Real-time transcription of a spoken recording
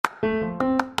Hi,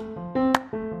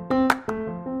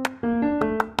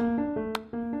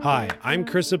 I'm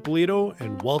Chris Ippolito,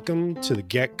 and welcome to the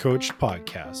Get Coached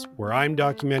podcast, where I'm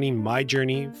documenting my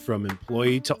journey from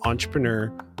employee to entrepreneur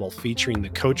while featuring the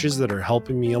coaches that are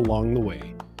helping me along the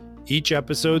way. Each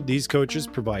episode, these coaches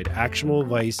provide actionable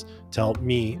advice to help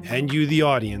me and you, the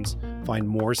audience, find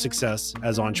more success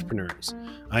as entrepreneurs.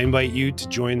 I invite you to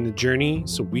join the journey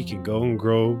so we can go and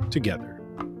grow together.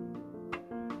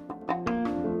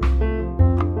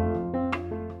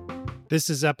 This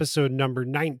is episode number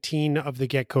 19 of the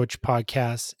Get Coach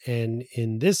podcast. And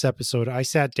in this episode, I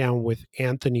sat down with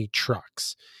Anthony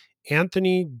Trucks.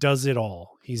 Anthony does it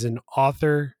all. He's an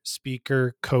author,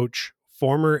 speaker, coach,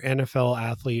 former NFL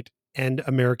athlete, and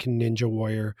American Ninja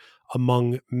Warrior,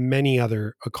 among many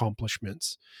other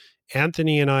accomplishments.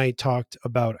 Anthony and I talked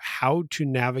about how to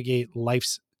navigate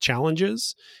life's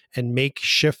challenges and make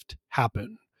shift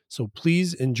happen. So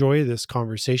please enjoy this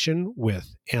conversation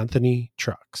with Anthony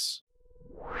Trucks.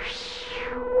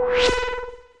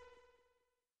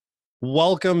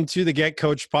 Welcome to the Get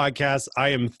Coach podcast. I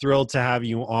am thrilled to have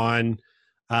you on.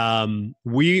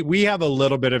 We have a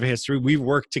little bit of history. We've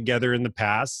worked together in the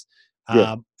past,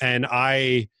 and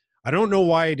I don't know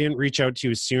why I didn't reach out to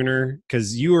you sooner,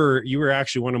 because you were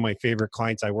actually one of my favorite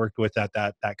clients I worked with at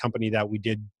that company that we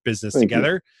did business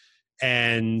together.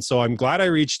 And so I'm glad I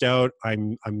reached out.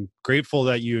 I'm grateful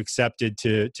that you accepted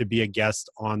to be a guest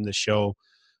on the show.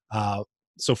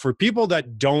 So for people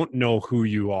that don't know who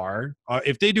you are,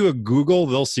 if they do a Google,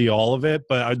 they'll see all of it.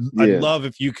 But I'd love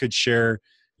if you could share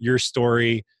your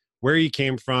story, where you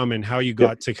came from, and how you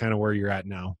got to kind of where you're at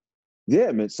now.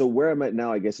 Yeah, man. So where I'm at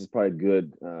now, I guess, is probably a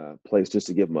good place just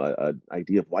to give them an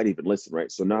idea of why to even listen,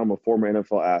 right? So now I'm a former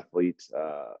NFL athlete,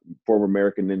 former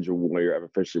American Ninja Warrior. I've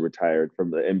officially retired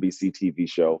from the NBC TV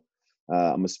show.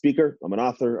 I'm a speaker. I'm an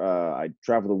author. I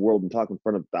travel the world and talk in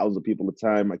front of thousands of people at a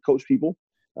time. I coach people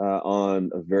on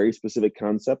a very specific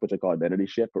concept, which I call identity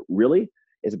shift. But really,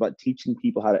 it's about teaching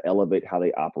people how to elevate how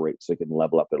they operate so they can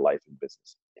level up their life and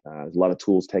business. There's a lot of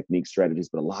tools, techniques, strategies,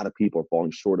 but a lot of people are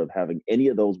falling short of having any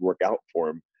of those work out for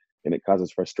them, and it causes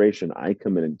frustration. I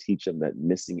come in and teach them that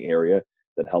missing area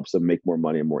that helps them make more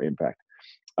money and more impact.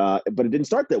 But it didn't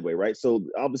start that way, right? So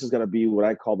obviously it's got to be what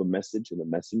I call the message and the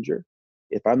messenger.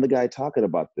 If I'm the guy talking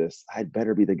about this, I'd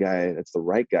better be the guy that's the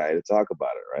right guy to talk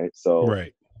about it, right? So,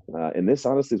 right. And this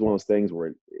honestly is one of those things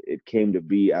where it came to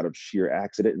be out of sheer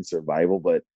accident and survival.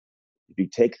 But if you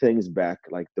take things back,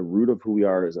 like the root of who we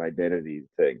are is an identity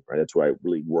thing, right? That's why I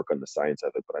really work on the science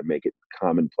of it, but I make it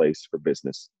commonplace for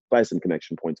business by some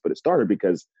connection points. But it started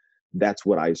because that's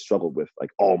what I struggled with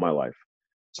like all my life.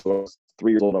 So I was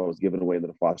 3 years old, I was given away into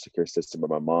the foster care system by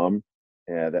my mom.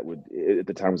 That would, at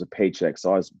the time, was a paycheck.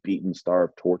 So I was beaten,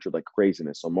 starved, tortured like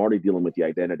craziness. So I'm already dealing with the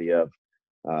identity of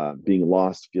being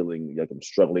lost, feeling like I'm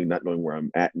struggling, not knowing where I'm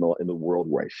at in the world,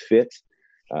 where I fit.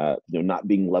 Not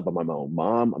being loved by my own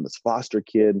mom. I'm this foster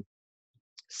kid.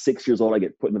 6 years old, I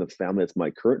get put into the family that's my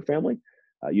current family.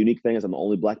 Unique thing is I'm the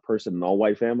only Black person in an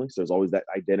all-white family. So there's always that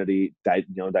identity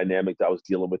dynamic that I was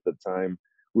dealing with at the time.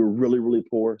 We were really, really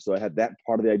poor. So I had that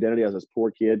part of the identity. I was this poor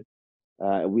kid.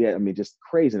 We had, just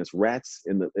craziness, rats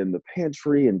in the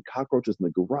pantry and cockroaches in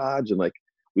the garage. And like,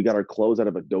 we got our clothes out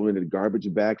of a donated garbage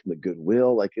bag from the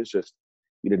Goodwill. Like, it's just,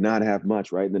 we did not have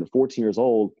much, right? And then at 14 years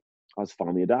old, I was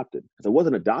finally adopted. Because I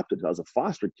wasn't adopted. I was a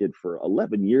foster kid for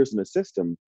 11 years in the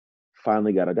system,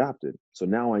 finally got adopted. So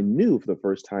now I knew for the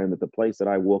first time that the place that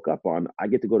I woke up on, I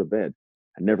get to go to bed.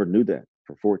 I never knew that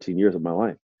for 14 years of my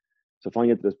life. So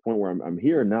finally get to this point where I'm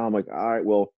here, and now I'm like, all right,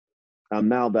 well, I'm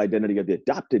now the identity of the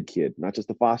adopted kid, not just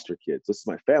the foster kids. This is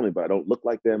my family, but I don't look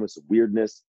like them. It's a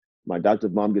weirdness. My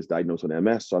adoptive mom gets diagnosed with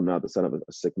MS, so I'm now the son of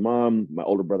a sick mom. My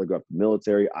older brother grew up in the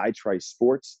military. I try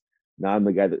sports. Now I'm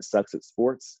the guy that sucks at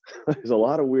sports. There's a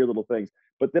lot of weird little things.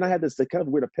 But then I had this kind of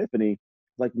weird epiphany,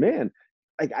 like, man,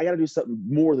 I got to do something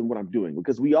more than what I'm doing,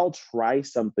 because we all try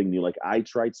something new. Like, I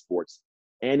tried sports,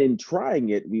 and in trying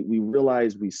it, we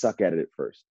realize we suck at it at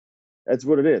first. That's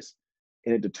what it is.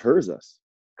 And it deters us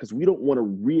because we don't want to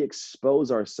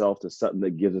re-expose ourselves to something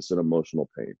that gives us an emotional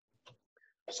pain.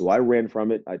 So I ran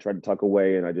from it. I tried to tuck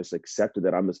away, and I just accepted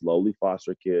that I'm this lowly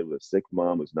foster kid with a sick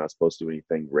mom who's not supposed to do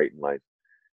anything great in life.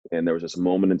 And there was this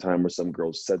moment in time where some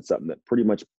girl said something that pretty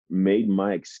much made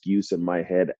my excuse in my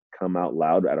head come out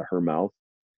loud out of her mouth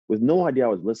with no idea I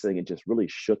was listening. It just really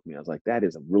shook me. I was like, that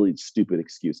is a really stupid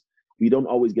excuse. You don't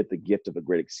always get the gift of a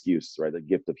great excuse, right? The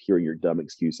gift of hearing your dumb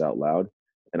excuse out loud.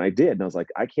 And I did. And I was like,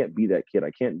 I can't be that kid.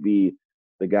 I can't be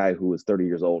the guy who was 30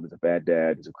 years old, is a bad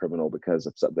dad, is a criminal because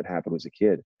of something that happened as a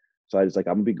kid. So I was like,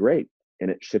 I'm gonna be great.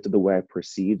 And it shifted the way I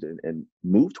perceived and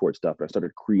moved towards stuff. And I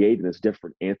started creating this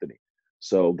different Anthony.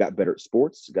 So got better at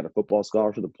sports, got a football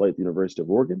scholarship to play at the University of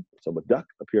Oregon. So I'm a Duck.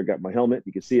 Up here, I got my helmet.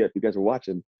 You can see it if you guys are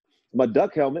watching. My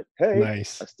Duck helmet. Hey,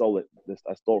 Nice. I stole it.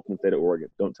 I stole it from the state of Oregon.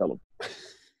 Don't tell them.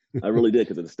 I really did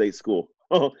because it's a state school.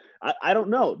 I don't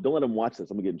know. Don't let them watch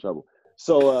this. I'm gonna get in trouble.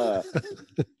 So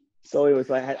it was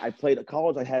I played at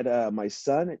college. I had my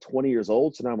son at 20 years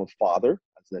old. So now I'm a father.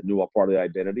 That's that new part of the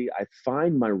identity. I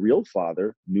find my real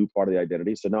father, new part of the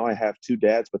identity. So now I have two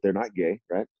dads, but they're not gay,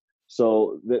 right?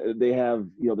 So they have,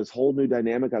 this whole new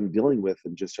dynamic I'm dealing with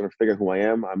and just trying to figure out who I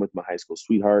am. I'm with my high school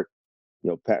sweetheart.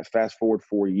 Fast forward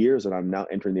 4 years and I'm now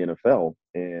entering the NFL,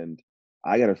 and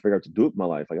I got to figure out to do it with my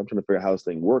life. Like I'm trying to figure out how this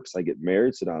thing works. I get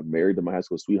married, so now I'm married to my high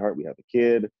school sweetheart. We have a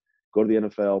kid. Go to the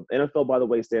NFL. NFL, by the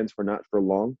way, stands for not for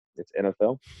long. It's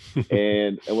NFL.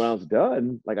 And when I was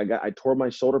done, like I tore my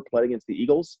shoulder playing against the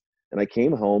Eagles, and I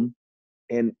came home.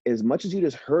 And as much as you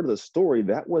just heard the story,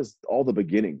 that was all the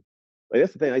beginning. Like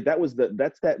that's the thing. Like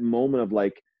that's that moment of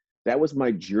like that was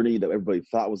my journey that everybody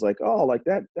thought was like, oh, like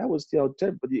that was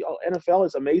but the NFL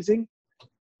is amazing.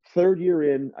 Third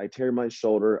year in, I tear my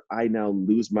shoulder. I now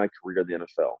lose my career in the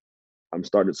NFL. I'm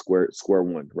starting at square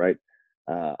one, right?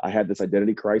 I had this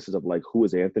identity crisis of like, who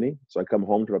is Anthony? So I come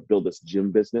home to build this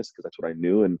gym business because that's what I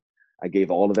knew, and I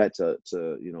gave all of that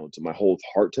to my whole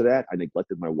heart to that. I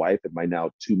neglected my wife and my now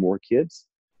two more kids.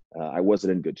 I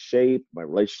wasn't in good shape. My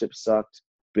relationship sucked.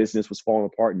 Business was falling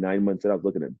apart. 9 months in, I was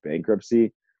looking at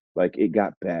bankruptcy. Like it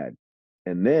got bad,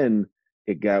 and then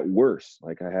it got worse.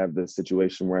 Like I have this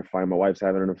situation where I find my wife's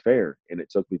having an affair, and it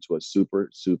took me to a super,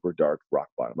 super dark rock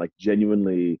bottom. Like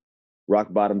genuinely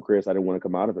rock bottom, Chris. I didn't want to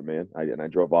come out of it, man. I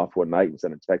drove off one night and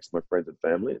sent a text to my friends and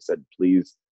family and said,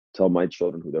 please tell my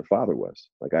children who their father was.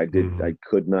 Like I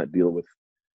could not deal with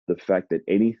the fact that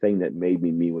anything that made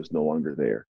me was no longer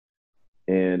there.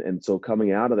 And so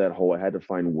coming out of that hole, I had to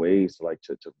find ways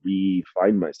to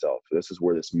re-find myself. This is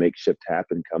where this makeshift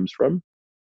happen comes from.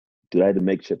 Dude, I had to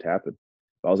make shit happen.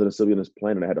 If I was in a Sylvanus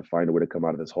planet, I had to find a way to come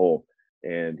out of this hole.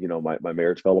 And my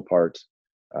marriage fell apart.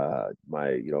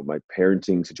 My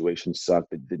parenting situation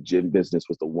sucked. The gym business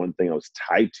was the one thing I was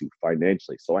tied to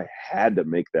financially, so I had to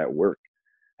make that work.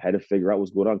 I had to figure out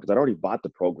what's going on because I'd already bought the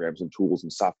programs and tools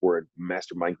and software and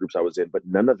mastermind groups I was in, but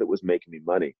none of it was making me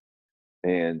money.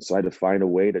 And so I had to find a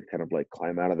way to kind of like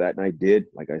climb out of that, and I did.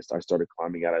 Like I started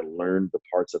climbing out. I learned the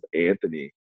parts of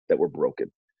Anthony that were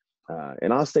broken.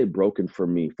 And I'll say broken for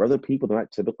me. For other people, they're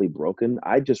not typically broken.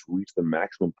 I just reached the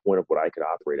maximum point of what I could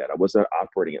operate at. I was not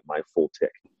operating at my full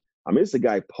tick. I mean, it's a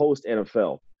guy post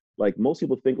NFL. Like most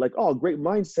people think like, oh, great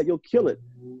mindset, you'll kill it.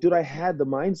 Dude, I had the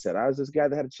mindset. I was this guy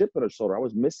that had a chip on his shoulder. I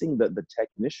was missing the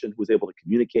technician who was able to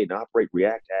communicate and operate,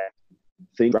 react, act,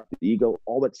 think, drop the ego,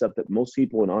 all that stuff that most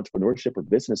people in entrepreneurship or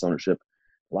business ownership,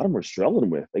 a lot of them are struggling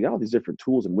with. They got all these different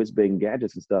tools and whiz-bang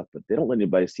gadgets and stuff, but they don't let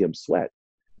anybody see them sweat.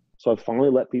 So I finally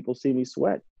let people see me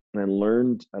sweat. And I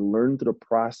learned through the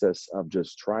process of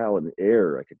just trial and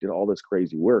error. I did all this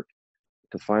crazy work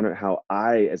to find out how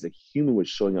I, as a human, was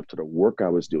showing up to the work I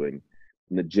was doing.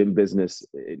 In the gym business,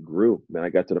 it grew. Man, I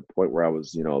got to the point where I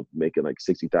was, making like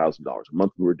 $60,000 a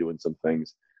month. We were doing some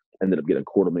things. Ended up getting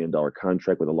a $250,000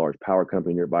 contract with a large power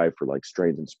company nearby for like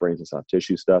strains and sprains and soft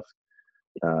tissue stuff.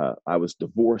 I was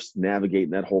divorced,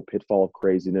 navigating that whole pitfall of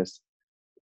craziness.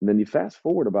 And then you fast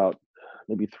forward about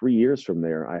maybe 3 years from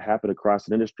there, I happened across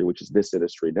an industry, which is this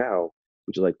industry now,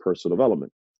 which is like personal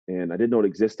development. And I didn't know it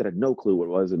existed. I had no clue what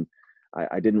it was. And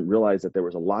I didn't realize that there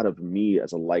was a lot of me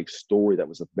as a life story that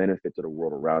was of benefit to the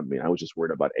world around me. And I was just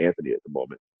worried about Anthony at the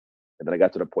moment. And then I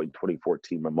got to the point in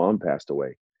 2014, my mom passed away.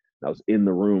 And I was in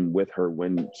the room with her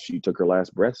when she took her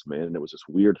last breaths, man. And it was this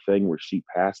weird thing where she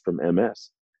passed from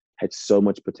MS, had so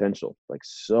much potential, like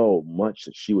so much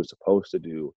that she was supposed to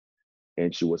do,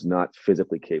 and she was not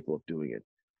physically capable of doing it.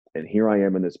 And here I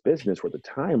am in this business where at the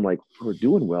time, like we were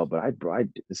doing well, but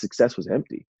the success was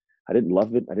empty. I didn't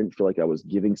love it. I didn't feel like I was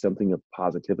giving something of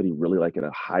positivity, really like at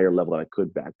a higher level that I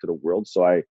could back to the world. So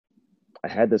I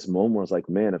had this moment where I was like,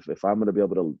 man, if I'm going to be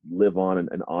able to live on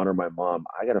and honor my mom,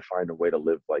 I got to find a way to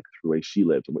live like the way she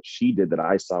lived. And what she did that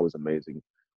I saw was amazing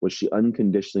was she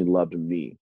unconditionally loved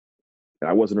me. And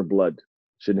I wasn't her blood.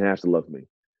 She didn't have to love me.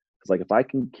 It's like, if I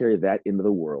can carry that into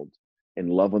the world and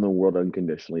love on the world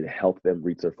unconditionally to help them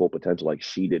reach their full potential like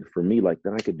she did for me, like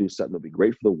then I could do something that'd be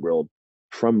great for the world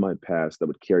from my past that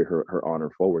would carry her honor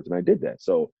forwards. And I did that.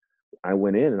 So I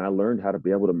went in and I learned how to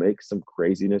be able to make some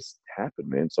craziness happen,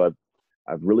 man. So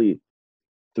I've really,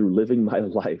 through living my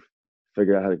life,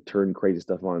 figured out how to turn crazy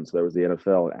stuff on. So there was the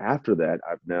NFL. And after that,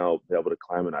 I've now been able to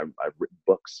climb, and I've written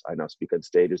books. I now speak on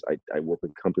stages. I work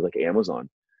with companies like Amazon.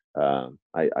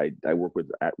 I work with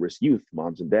at-risk youth,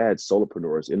 moms and dads,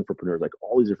 solopreneurs, infopreneurs, like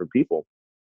all these different people.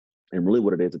 And really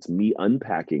what it is, it's me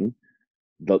unpacking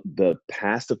the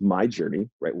past of my journey,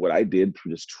 right? What I did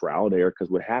through this trial and error.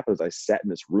 Because what happens, I sat in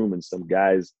this room and some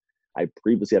guys, I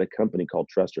previously had a company called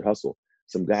Trust Your Hustle.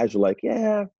 Some guys are like,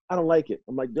 yeah, I don't like it.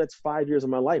 I'm like, that's 5 years of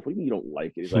my life. What do you mean you don't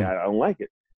like it? He's like, I don't like it.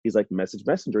 He's like, message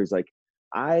messenger. He's like,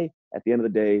 at the end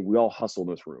of the day, we all hustle in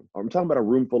this room. I'm talking about a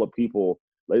room full of people.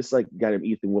 Like, it's like a guy named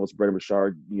Ethan Willis, Brendan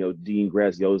Bouchard, Dean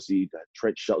Graziosi,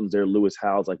 Trent Shelton's there, Lewis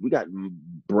Howes. Like, we got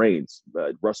brains.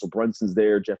 Russell Brunson's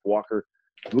there, Jeff Walker.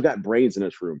 We got brains in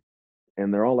this room.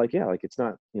 And they're all like, yeah, like it's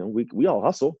not, we all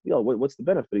hustle. What's the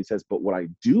benefit? He says, but what I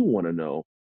do want to know,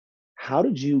 how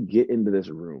did you get into this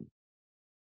room?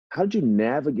 How did you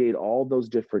navigate all those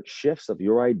different shifts of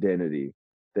your identity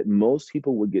that most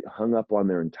people would get hung up on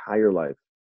their entire life?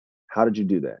 How did you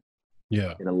do that?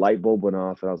 Yeah. And a light bulb went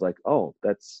off and I was like, oh,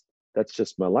 that's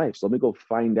just my life. So let me go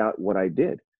find out what I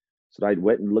did. So I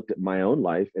went and looked at my own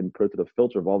life and put it through the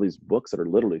filter of all these books that are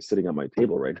literally sitting on my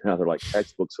table right now. They're like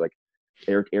textbooks, like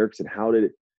Erik Erikson. How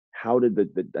did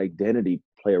the identity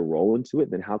play a role into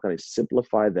it? Then how can I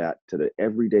simplify that to the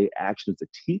everyday actions to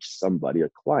teach somebody, a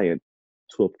client,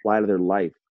 to apply to their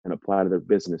life and apply to their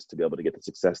business to be able to get the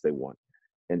success they want?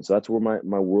 And so that's where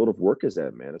my world of work is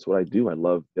at, man. That's what I do. I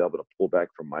love being able to pull back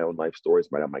from my own life stories,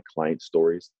 my client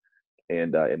stories,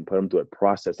 and put them through a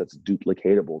process that's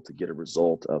duplicatable to get a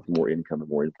result of more income and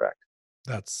more impact.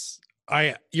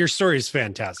 Your story is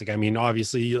fantastic. I mean,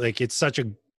 obviously, like, it's such a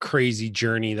crazy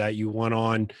journey that you went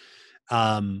on,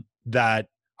 that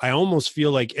I almost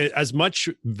feel like as much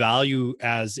value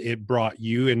as it brought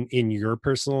you in your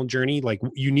personal journey, like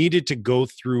you needed to go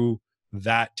through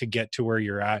that to get to where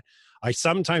you're at. I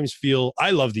sometimes feel, I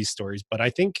love these stories, but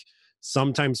I think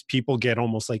sometimes people get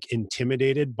almost like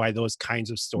intimidated by those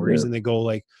kinds of stories, and they go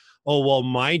like, oh, well,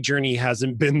 my journey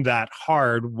hasn't been that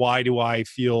hard. Why do I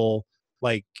feel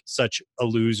like such a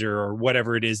loser, or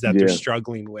whatever it is that they're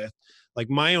struggling with?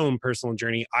 Like my own personal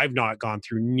journey, I've not gone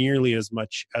through nearly as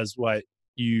much as what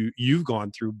you've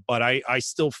gone through, but I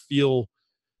still feel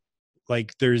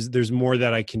like there's more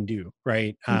that I can do,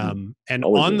 right? And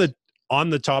Always on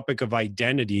the topic of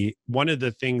identity, one of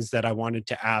the things that I wanted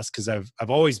to ask, because I've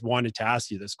always wanted to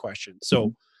ask you this question.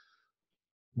 So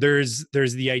there's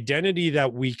the identity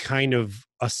that we kind of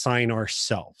assign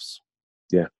ourselves.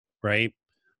 Yeah. Right.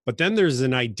 But then there's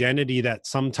an identity that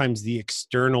sometimes the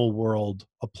external world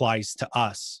applies to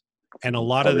us. And a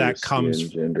lot of that comes,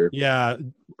 gender. Yeah,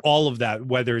 all of that,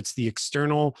 whether it's the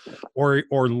external or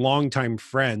longtime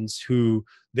friends who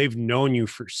they've known you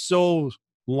for so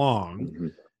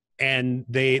long, and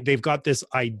they've got this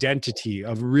identity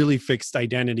of really fixed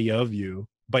identity of you,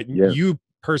 but you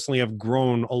personally have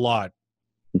grown a lot,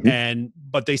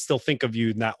 but they still think of you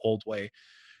in that old way.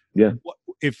 Yeah.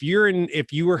 If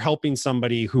you were helping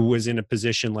somebody who was in a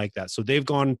position like that, so they've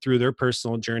gone through their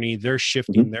personal journey, they're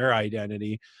shifting their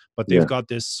identity, but they've got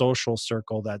this social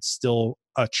circle that's still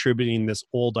attributing this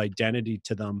old identity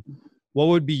to them, what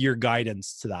would be your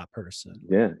guidance to that person?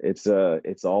 Yeah, it's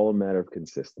all a matter of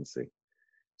consistency.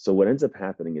 So what ends up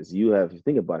happening is you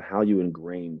think about how you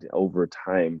ingrained over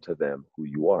time to them who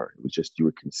you are. It was just you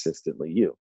were consistently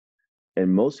you.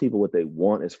 And most people, what they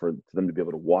want is for them to be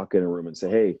able to walk in a room and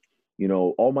say, hey,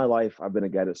 all my life I've been a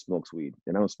guy that smokes weed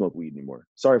and I don't smoke weed anymore.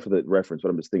 Sorry for the reference, but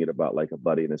I'm just thinking about like a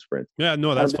buddy and his friends. Yeah,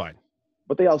 no, that's fine.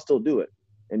 But they all still do it.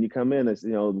 And you come in, as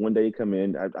one day you come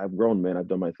in, I've grown, man, I've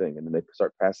done my thing. And then they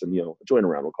start passing, a joint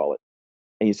around, we'll call it.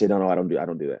 And you say, no, I don't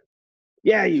do that.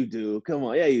 Yeah, you do. Come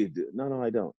on. Yeah, you do. No, I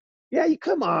don't. Yeah,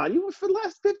 come on. You were for the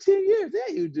last 15 years.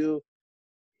 Yeah, you do.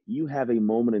 You have a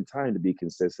moment in time to be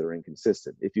consistent or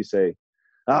inconsistent. If you say,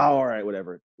 oh, all right,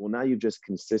 whatever. Well, now you've just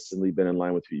consistently been in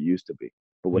line with who you used to be.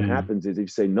 But what happens is if you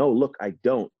say, no, look, I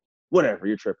don't, whatever,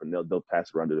 you're tripping. They'll pass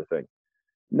it around to the thing.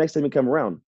 Next time you come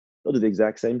around, they'll do the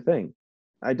exact same thing.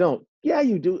 I don't. Yeah,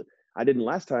 you do. I didn't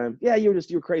last time. Yeah,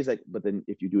 you're crazy. But then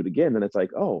if you do it again, then it's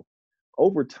like, oh,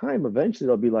 over time, eventually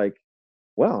they'll be like,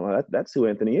 wow, that's who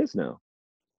Anthony is now.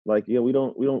 Like, we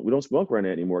don't smoke around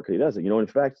Ant anymore because he doesn't. In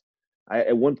fact,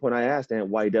 at one point I asked Ant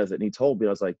why he does it, and he told me, I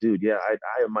was like, dude, yeah,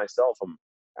 I myself am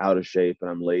out of shape and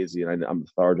I'm lazy and I'm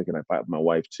lethargic and I fight with my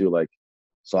wife too. Like,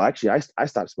 so actually I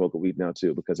stopped smoking weed now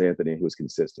too because Anthony, who was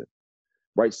consistent.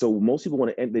 Right. So most people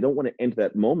they don't want to enter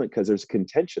that moment because there's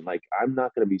contention. Like, I'm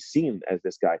not going to be seen as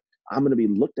this guy. I'm going to be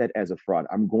looked at as a fraud.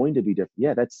 I'm going to be different.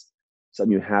 Yeah, that's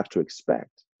something you have to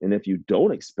expect. And if you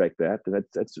don't expect that, then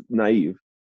that's naive.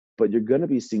 But you're going to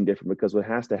be seen different because what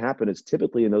has to happen is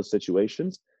typically in those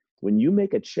situations, when you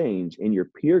make a change in your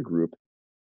peer group,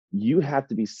 you have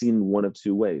to be seen one of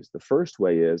two ways. The first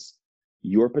way is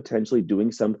you're potentially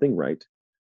doing something right.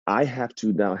 I have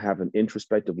to now have an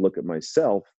introspective look at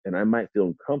myself, and I might feel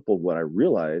uncomfortable with what I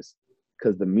realize,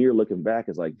 because the mirror looking back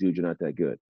is like, dude, you're not that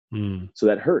good. Mm. So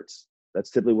that hurts.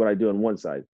 That's typically what I do on one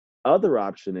side. Other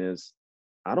option is,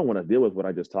 I don't want to deal with what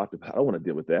I just talked about. I don't want to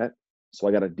deal with that. So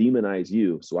I got to demonize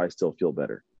you so I still feel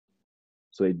better.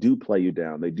 So they do play you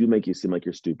down. They do make you seem like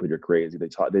you're stupid, you're crazy. They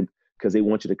talk because they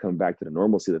want you to come back to the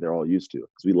normalcy that they're all used to.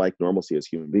 Because we like normalcy as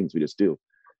human beings, we just do.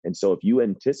 And so if you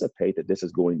anticipate that this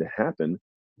is going to happen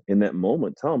in that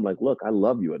moment, tell them like, look, I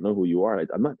love you. I know who you are.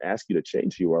 I'm not asking you to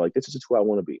change who you are. Like, this is just who I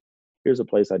want to be. Here's a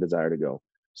place I desire to go.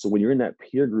 So when you're in that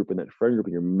peer group and that friend group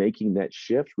and you're making that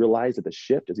shift, realize that the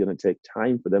shift is going to take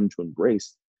time for them to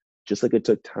embrace, just like it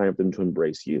took time for them to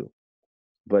embrace you.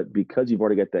 But because you've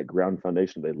already got that ground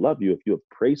foundation, they love you. If you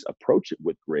approach it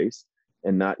with grace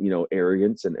and not,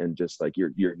 arrogance and just like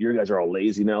you guys are all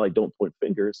lazy now, like don't point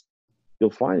fingers,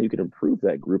 you'll find you can improve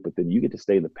that group, but then you get to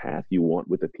stay in the path you want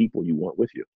with the people you want with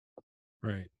you.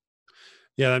 Right.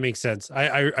 Yeah, that makes sense.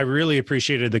 I really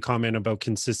appreciated the comment about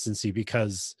consistency,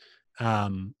 because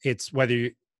it's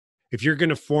if you're going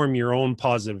to form your own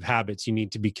positive habits, you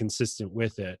need to be consistent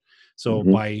with it. So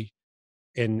Mm-hmm.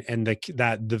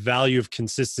 the value of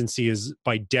consistency is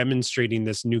by demonstrating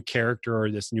this new character or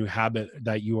this new habit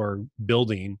that you are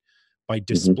building, by Mm-hmm.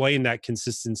 displaying that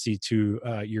consistency to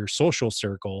your social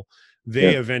circle,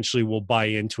 they Yeah. eventually will buy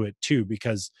into it too.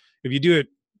 Because if you do it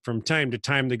from time to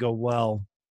time, they go, well,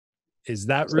 is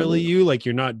that It's not really real. you? Like,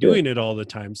 you're not Yeah. doing it all the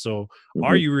time. So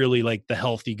are Mm-hmm. you really like the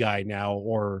healthy guy now,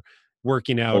 or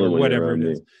working out, Only or when you're whatever it around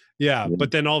me. is? Yeah. Yeah.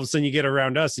 But then all of a sudden you get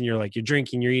around us and you're like, you're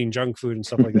drinking, you're eating junk food and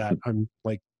stuff like that. I'm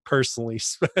like, personally,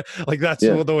 like, that's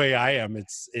Yeah. the way I am.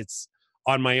 It's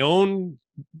on my own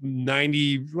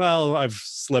 90. Well, I've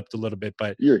slipped a little bit,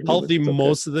 but You're human. healthy It's okay.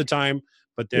 most of the time.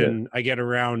 But Yeah. then I get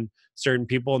around certain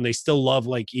people and they still love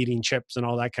like eating chips and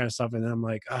all that kind of stuff. And then I'm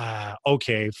like,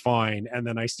 okay, fine. And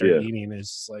then I start Yeah. eating.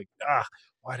 It's like,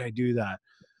 why'd I do that?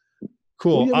 Well,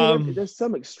 Cool. yeah, I mean, there's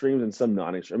some extremes and some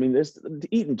non-extreme. I mean, there's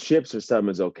eating chips or something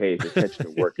is okay if you're catching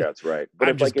your workouts right. But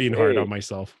I'm if just like if being hard on hey,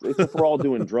 myself. if we're all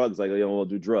doing drugs, like we'll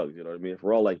do drugs. You know what I mean? If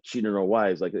we're all like cheating on our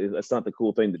wives, like that's not the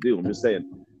cool thing to do. I'm just saying,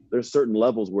 there's certain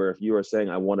levels where if you are saying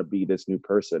I want to be this new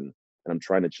person and I'm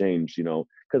trying to change,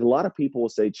 because a lot of people will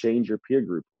say change your peer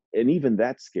group, and even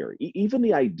that's scary. Even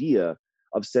the idea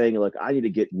of saying like I need to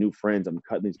get new friends, I'm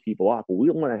cutting these people off. Well, we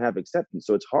don't want to have acceptance,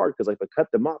 so it's hard because like if I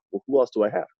cut them off, well, who else do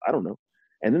I have? I don't know.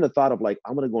 And then the thought of like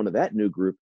I'm going to go into that new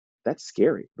group, that's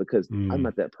scary because I'm Mm,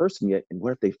 not that person yet. And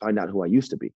what if they find out who I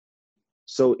used to be?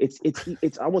 So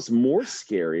it's almost more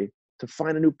scary to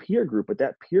find a new peer group. But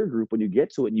that peer group, when you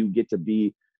get to it and you get to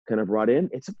be kind of brought in,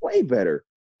 it's way better.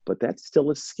 But that's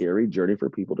still a scary journey for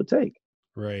people to take.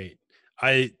 right.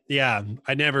 I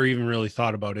never even really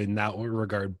thought about it in that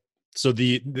regard. So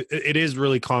it is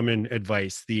really common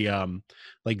advice. The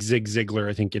like Zig Ziglar,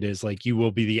 I think it is, like, you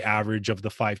will be the average of the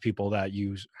 5 people that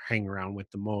you hang around with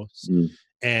the most.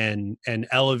 Mm, And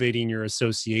elevating your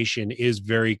association is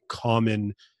very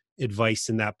common advice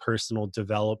in that personal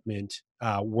development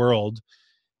world.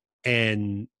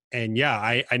 And yeah,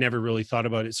 I never really thought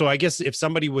about it. So I guess if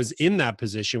somebody was in that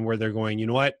position where they're going, you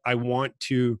know what, I want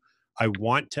to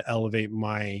elevate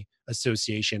my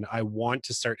association, I want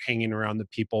to start hanging around the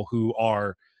people who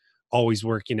are always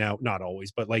working out, not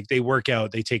always, but like they work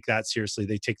out, they take that seriously,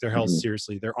 they take their health mhm.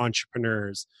 seriously, they're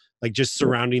entrepreneurs, like just Yep.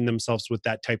 surrounding themselves with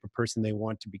that type of person they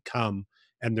want to become.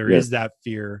 And there Yeah. is that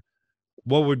fear.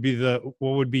 What would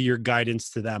be your guidance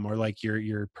to them, or like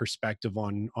your perspective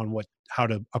on what how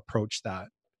to approach that?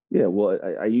 Yeah. Well,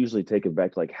 I usually take it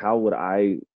back to like, how would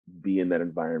I be in that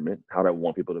environment? How do I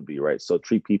want people to be? Right. So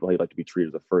treat people how you like to be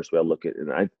treated. The first way I look at it,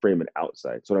 and I frame it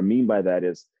outside. So what I mean by that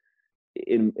is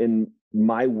in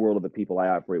my world of the people I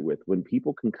operate with, when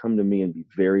people can come to me and be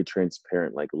very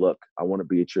transparent, like, look, I want to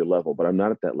be at your level, but I'm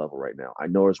not at that level right now. I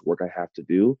know there's work I have to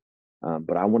do,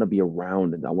 but I want to be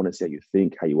around and I want to see how you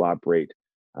think, how you operate.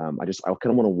 I kind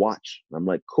of want to watch. I'm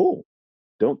like, cool.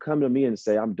 Don't come to me and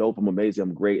say I'm dope, I'm amazing,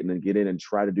 I'm great, and then get in and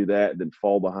try to do that and then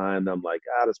fall behind. I'm like,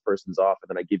 this person's off, and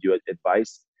then I give you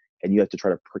advice, and you have to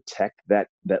try to protect that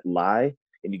lie,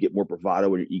 and you get more bravado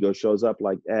when your ego shows up.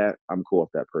 Like, I'm cool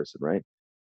with that person, right?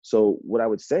 So what I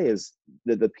would say is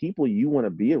that the people you want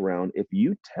to be around, if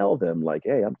you tell them like,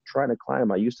 hey, I'm trying to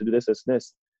climb, I used to do this,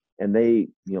 and they,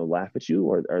 laugh at you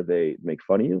or they make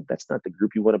fun of you, that's not the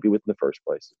group you want to be with in the first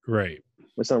place. Right.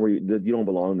 That's not where you don't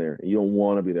belong there. You don't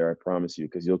want to be there, I promise you,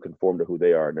 because you'll conform to who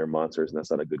they are and they're monsters, and that's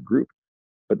not a good group.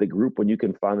 But the group when you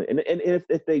can finally and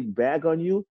if they bag on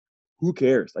you, who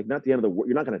cares? Like, not the end of the world.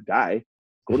 You're not going to die.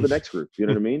 Go to the next group. You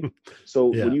know what I mean? So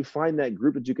when Yeah. you find that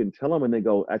group that you can tell them and they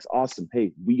go, that's awesome.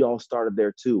 Hey, we all started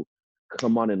there too.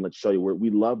 come on and let's show you. We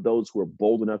love those who are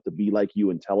bold enough to be like you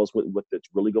and tell us what's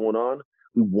really going on.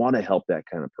 We want to help that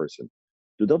kind of person.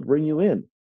 Dude, they'll bring you in.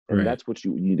 And Right. that's what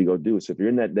you need to go do. So if you're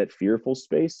in that fearful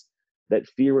space, that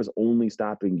fear is only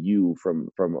stopping you from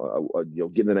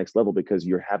getting the next level, because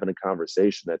you're having a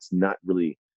conversation that's not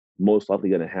really most likely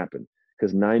going to happen.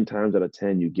 Because 9 times out of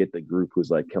 10, you get the group who's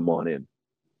like, come on in.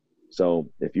 So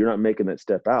if you're not making that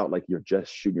step out, like, you're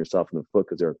just shooting yourself in the foot,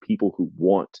 because there are people who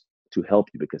want to help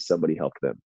you because somebody helped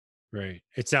them. Right.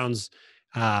 It sounds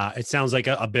like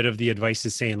a bit of the advice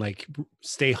is saying, like,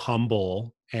 stay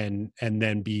humble and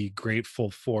then be grateful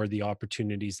for the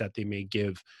opportunities that they may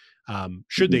give,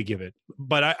 should Mm-hmm. they give it.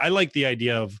 But I like the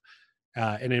idea of,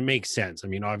 and it makes sense. I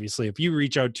mean, obviously, if you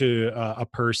reach out to a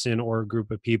person or a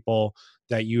group of people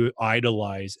that you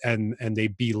idolize and they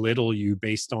belittle you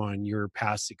based on your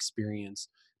past experience,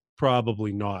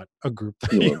 probably not a group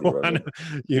that You you want to be want running.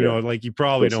 to, Yeah. like, you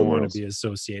probably Go don't somewhere want to else. be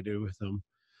associated with them.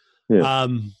 Yeah.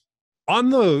 On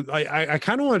the, I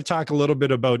kind of want to talk a little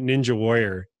bit about Ninja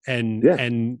Warrior and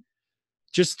Yeah.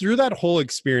 just through that whole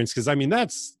experience, because I mean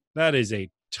that is a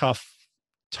tough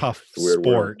It's a weird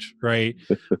world. sport, right?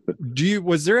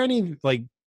 Was there any, like,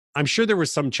 I'm sure there were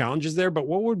some challenges there, but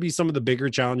what would be some of the bigger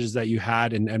challenges that you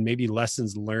had, and maybe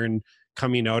lessons learned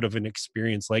coming out of an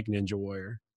experience like Ninja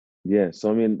Warrior? Yeah. So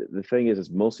I mean, the thing is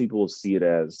most people will see it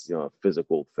as, a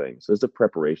physical thing. So there's a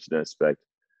preparation aspect.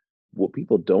 What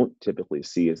people don't typically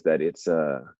see is that there's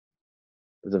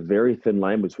a very thin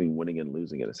line between winning and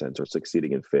losing, in a sense, or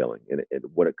succeeding and failing. And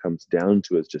what it comes down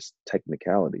to is just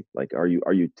technicality. Like, are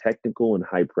you technical in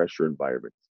high pressure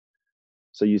environments?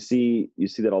 So you see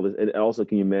that all this, and also,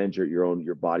 can you manage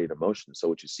your body and emotions? So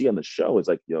what you see on the show is,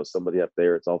 like, somebody up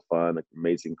there, it's all fun, like,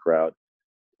 amazing crowd.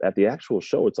 At the actual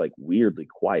show, it's like weirdly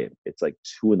quiet. It's like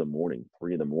 2 in the morning,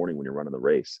 3 in the morning when you're running the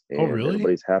race, Oh, and really?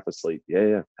 everybody's half asleep. Yeah,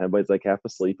 yeah. Everybody's like half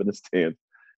asleep in the stand.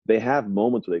 They have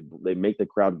moments where they make the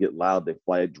crowd get loud. They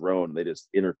fly a drone. And they just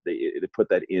they put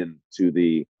that into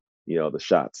the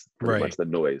shots, pretty much Right. the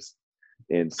noise.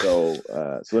 And so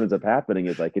what ends up happening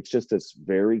is, like, it's just this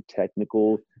very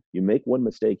technical. You make one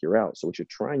mistake, you're out. So what you're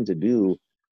trying to do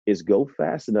is go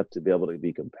fast enough to be able to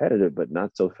be competitive, but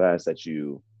not so fast that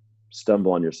you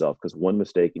stumble on yourself, because one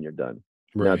mistake and you're done.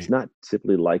 Now, it's Right. not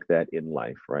typically like that in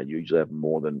life, right? You usually have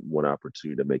more than one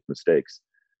opportunity to make mistakes.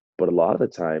 But a lot of the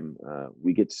time,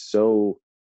 we get so,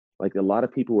 like, a lot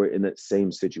of people who are in that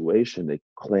same situation, they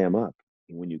clam up.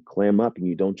 And when you clam up and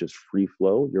you don't just free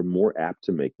flow, you're more apt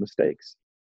to make mistakes.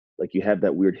 Like, you have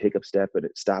that weird hiccup step and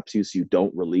it stops you, so you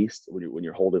don't release. When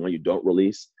you're holding on, you don't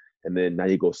release. And then now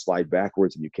you go slide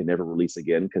backwards and you can never release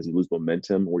again because you lose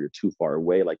momentum or you're too far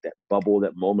away. Like, that bubble,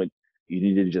 that moment, you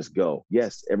need to just go.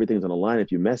 Yes, everything's on the line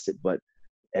if you mess it, but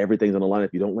everything's on the line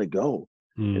if you don't let go.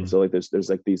 And Mm. so, like, there's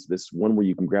like this one where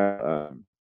you can grab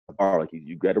a bar, like,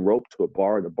 you get a rope to a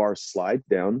bar, and the bar slides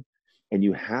down, and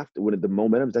you have to, when the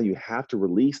momentum's down, you have to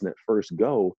release in that first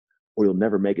go, or you'll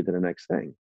never make it to the next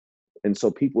thing. And so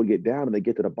people would get down and they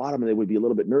get to the bottom and they would be a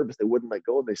little bit nervous. They wouldn't let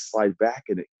go and they slide back,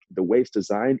 and the way it's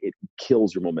designed, it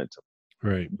kills your momentum.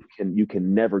 Right. You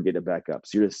can never get it back up.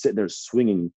 So you're just sitting there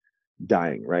swinging,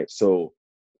 dying, right? So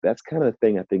that's kind of the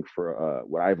thing, I think, for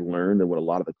what I've learned, and what a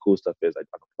lot of the cool stuff is I've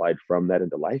applied from that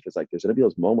into life, is like, there's going to be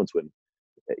those moments when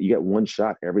you get one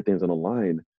shot, everything's on the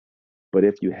line. But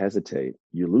if you hesitate,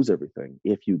 you lose everything.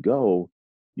 If you go,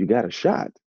 you got a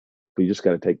shot, but you just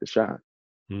got to take the shot.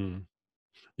 Mm.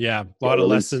 Yeah, a Yeah, lot of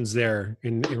release. lessons there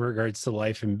in regards to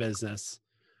life and business.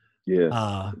 Yeah,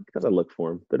 Uh, because I look for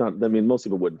them. They're not. I mean, most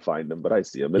people wouldn't find them, but I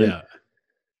see them. And then yeah,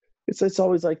 it's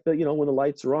always like, when the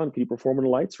lights are on, can you perform when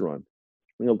the lights are on?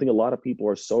 I think a lot of people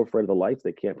are so afraid of the lights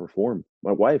they can't perform.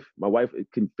 My wife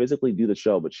can physically do the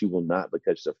show, but she will not,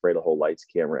 because she's afraid of the whole lights,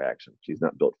 camera, action. She's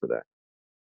not built for that,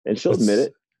 and she'll admit that's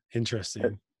it, and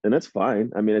interesting. and that's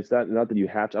fine. I mean, it's not that you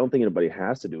have to. I don't think anybody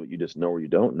has to do it. You just know or you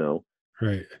don't know.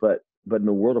 Right. But in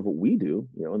the world of what we do,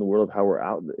 in the world of how we're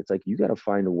out, it's like, you got to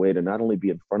find a way to not only be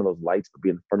in front of those lights, but be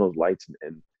in front of those lights,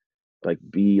 and like,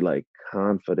 be like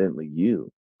confidently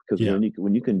you. Because Yeah.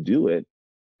 when you can do it,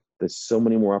 there's so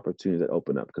many more opportunities that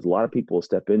open up, because a lot of people will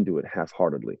step into it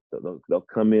half-heartedly. They'll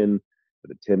come in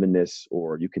with a timidness,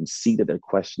 or you can see that they're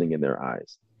questioning in their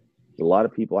eyes. A lot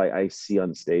of people I see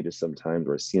on stages sometimes,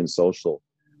 or I see in social,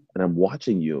 and I'm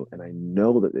watching you, and I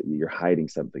know that you're hiding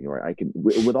something, or I can,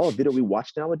 with all the video we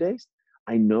watch nowadays,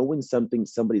 I know when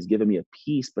somebody's giving me a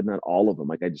piece, but not all of them.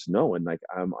 Like, I just know, and like,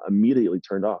 I'm immediately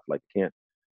turned off. Like, can't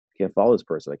follow this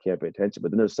person. I can't pay attention.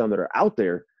 But then there's some that are out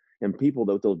there, and people,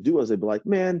 that they'll do is they'll be like,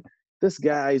 man, this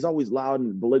guy, he's always loud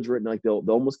and belligerent, and like, they'll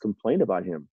almost complain about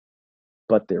him,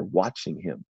 but they're watching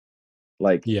him.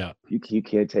 Like Yeah. you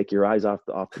can't take your eyes off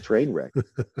the train wreck,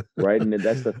 right? And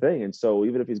that's the thing. And so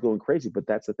even if he's going crazy, but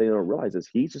that's the thing I don't realize is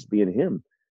he's just being him.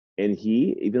 And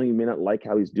he, even though you may not like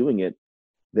how he's doing it,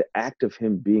 the act of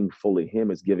him being fully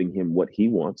him is giving him what he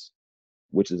wants,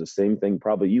 which is the same thing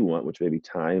probably you want, which may be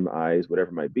time, eyes, whatever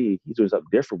it might be. He's doing something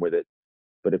different with it.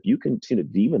 But if you continue to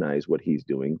demonize what he's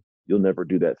doing, you'll never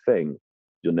do that thing.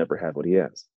 You'll never have what he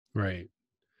has. Right.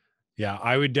 Yeah,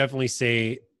 I would definitely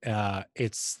say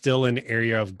it's still an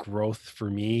area of growth for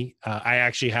me. I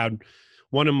actually had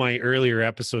one of my earlier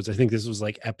episodes. I think this was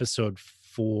like episode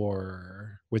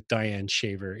 4 with Diane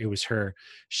Shaver. It was her.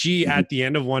 She Mhm. at the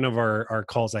end of one of our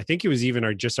calls, I think it was even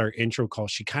our intro call.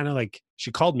 She kind of like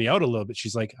she called me out a little bit.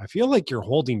 She's like, "I feel like you're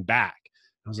holding back."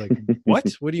 I was like,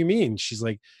 "What? What do you mean?" She's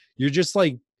like, "You're just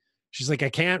like." She's like, I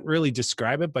can't really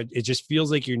describe it, but it just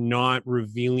feels like you're not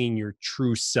revealing your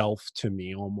true self to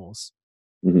me almost.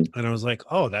 Mhm. And I was like,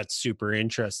 oh, that's super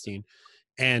interesting.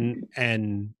 And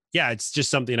yeah, it's just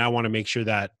something I want to make sure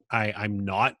that I'm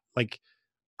not like,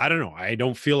 I don't know. I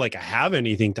don't feel like I have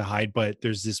anything to hide, but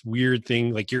there's this weird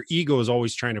thing, like your ego is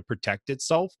always trying to protect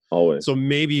itself. So Always.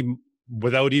 maybe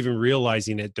without even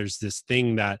realizing it, there's this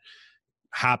thing that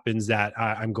happens that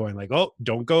I'm going like, oh,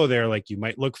 don't go there. Like you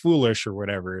might look foolish or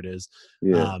whatever it is.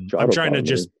 Yeah. It's I'm trying to autopilot, man.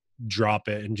 just drop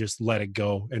it and just let it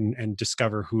go and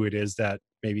discover who it is that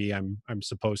maybe I'm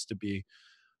supposed to be.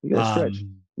 You gotta stretch.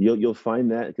 Um, You'll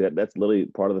find that's literally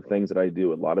part of the things that I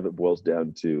do. A lot of it boils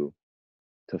down to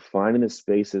finding the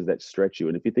spaces that stretch you.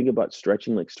 And if you think about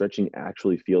stretching, like stretching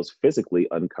actually feels physically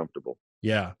uncomfortable,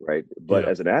 yeah, right? But yeah,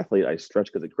 as an athlete, I stretch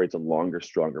because it creates a longer,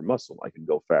 stronger muscle. I can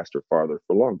go faster, farther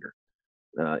for longer.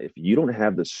 If you don't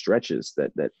have the stretches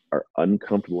that are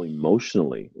uncomfortable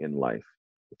emotionally in life,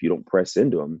 if you don't press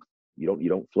into them, you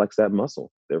don't flex that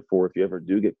muscle. Therefore, if you ever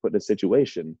do get put in a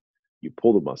situation, you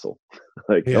pull the muscle,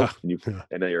 like yeah, nope,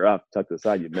 and then you're up, tucked to the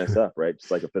side, you mess up, right?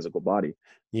 Just like a physical body.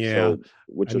 yeah. So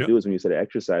what I you'll know. do is when you say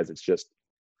exercise, it's just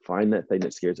find that thing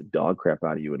that scares the dog crap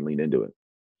out of you and lean into it.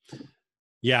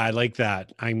 Yeah, I like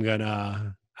that. I'm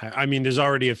gonna. I mean, there's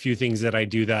already a few things that I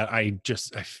do that I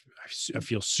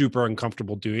feel super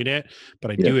uncomfortable doing it,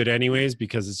 but I Yeah. do it anyways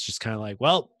because it's just kind of like,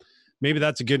 well, maybe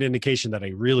that's a good indication that I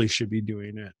really should be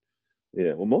doing it.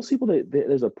 Yeah, well, most people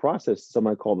there's a process some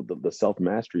might call it the self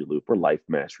mastery loop or life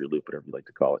mastery loop, whatever you like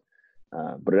to call it.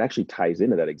 But it actually ties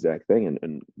into that exact thing.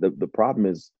 And the problem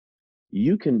is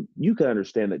you can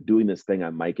understand that doing this thing I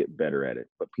might get better at it,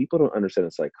 but people don't understand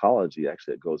the psychology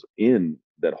actually that goes in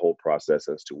that whole process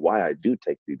as to why I do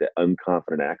take the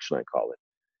unconfident action I call it.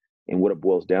 And what it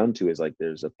boils down to is like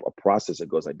there's a process that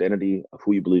goes identity of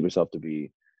who you believe yourself to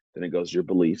be. Then it goes your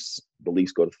beliefs.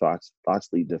 Beliefs go to thoughts. Thoughts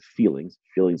lead to feelings.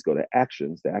 Feelings go to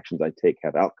actions. The actions I take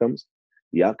have outcomes.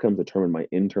 The outcomes determine my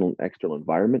internal and external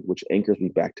environment, which anchors me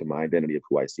back to my identity of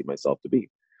who I see myself to be.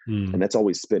 And Hmm. that's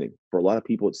always spinning. For a lot of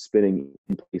people, it's spinning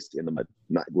in place in the mud,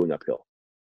 not going uphill.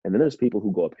 And then there's people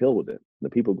who go uphill with it. The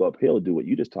people who go uphill do what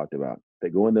you just talked about. They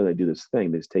go in there, they do this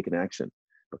thing, they just take an action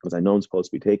because I know I'm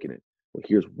supposed to be taking it. Well,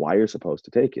 here's why you're supposed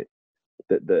to take it.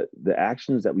 The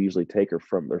actions that we usually take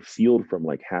they're fueled from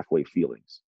like halfway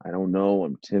feelings. I don't know,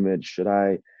 I'm timid, should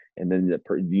I? And then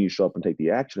you show up and take the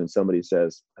action, and somebody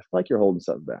says, I feel like you're holding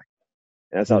something back.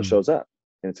 And that's how it Hmm. shows up.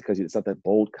 And it's because it's not that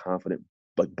bold, confident,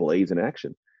 but blaze in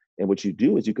action. And what you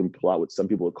do is you can pull out what some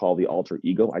people would call the alter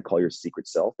ego. I call your secret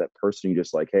self, that person you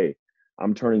just like, hey,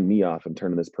 I'm turning me off and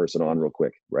turning this person on real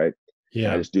quick, right? And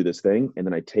I Yeah. just do this thing, and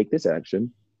then I take this action,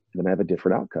 and then I have a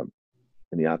different outcome.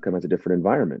 And the outcome has a different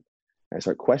environment. And I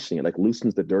start questioning it, like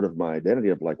loosens the dirt of my identity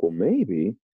of like, well,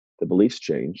 maybe the beliefs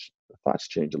change, the thoughts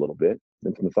change a little bit.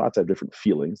 Then from the thoughts, I have different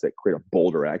feelings that create a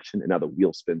bolder action, and now the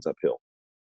wheel spins uphill.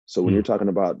 So when Hmm. you're talking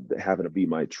about having to be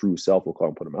my true self, we'll call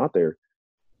and put them out there,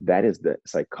 that is the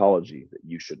psychology that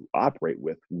you should operate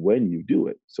with when you do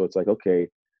it. So it's like, okay,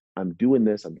 I'm doing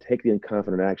this, I'm taking the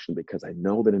confident action because I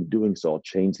know that in doing so, I'll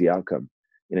change the outcome.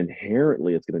 And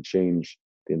inherently, it's going to change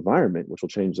the environment, which will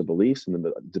change the beliefs and then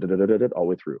the all the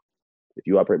way through. If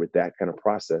you operate with that kind of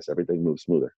process, everything moves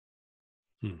smoother.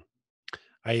 Hmm.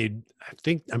 I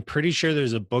think I'm pretty sure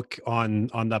there's a book on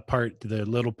that part, the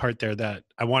little part there that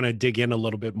I want to dig in a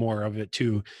little bit more of it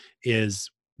too, is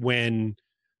when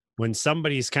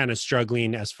somebody's kind of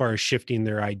struggling as far as shifting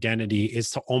their identity is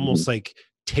to Mm-hmm. almost like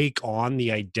take on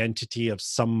the identity of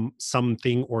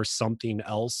something or something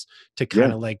else to kind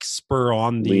Yeah, of like spur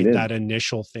on the lean in. that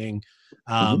initial thing.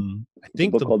 Mm-hmm. I There's a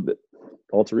think book the called the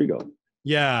Alter Ego.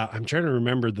 yeah, I'm trying to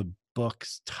remember the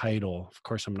book's title. Of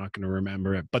course, I'm not going to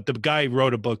remember it, but the guy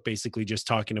wrote a book basically just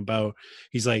talking about,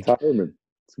 he's like, Todd Herman.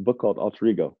 It's a book called Alter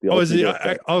Ego, The oh, is Alter it? Ego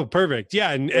Effect. Oh, perfect.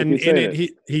 Yeah. And, I and keep in saying it,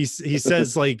 it. he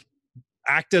says like,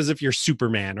 act as if you're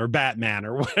Superman or Batman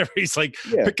or whatever. He's like,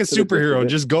 Yeah, pick a to the gist of superhero, it.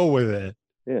 just go with it.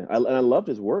 Yeah, and I loved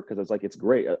his work because it's like it's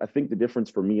great. I think the difference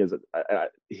for me is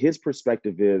that his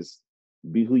perspective is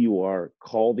be who you are,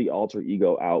 call the alter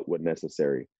ego out when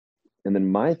necessary. And then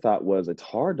my thought was it's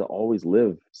hard to always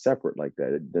live separate like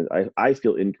that. I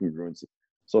feel incongruency.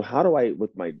 So how do I,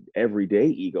 with my everyday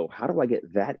ego, how do I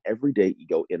get that everyday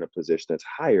ego in a position that's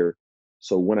higher?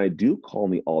 So when I do call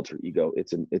me alter ego,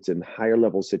 it's in higher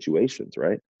level situations,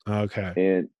 right?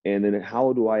 Okay. And then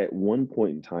how do I at one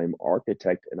point in time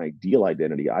architect an ideal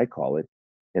identity, I call it,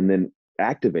 and then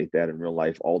activate that in real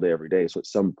life all day, every day. So at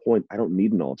some point I don't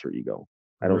need an alter ego.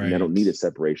 I don't Right. need a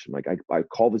separation. Like I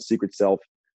call the secret self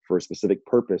for a specific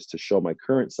purpose to show my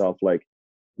current self, like,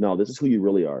 no, this is who you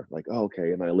really are. Like, oh,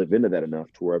 okay. And I live into that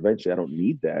enough to where eventually I don't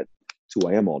need that. It's who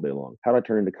I am all day long. How do I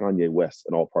turn into Kanye West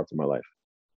in all parts of my life?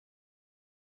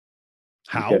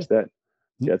 You How? catch that?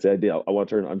 Yeah, that's the idea. I want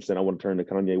to turn. I'm saying I want to turn to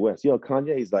Kanye West.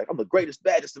 Kanye's like, I'm the greatest,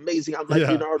 baddest, amazing. I'm like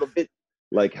Yeah. Leonardo.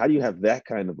 Like, how do you have that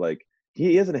kind of like?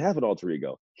 He doesn't have an alter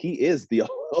ego. He is the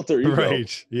alter ego.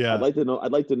 Right. Yeah. I'd like to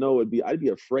know. I'd be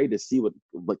afraid to see what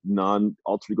like non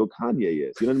alter ego Kanye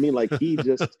is. You know what I mean? Like he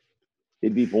just.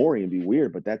 It'd be boring and be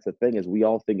weird. But that's the thing is, we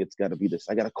all think it's got to be this.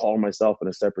 I got to call myself in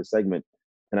a separate segment,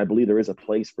 and I believe there is a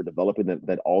place for developing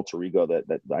that alter ego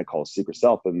that I call secret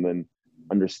self, and then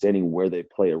understanding where they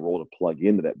play a role to plug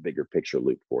into that bigger picture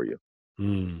loop for you.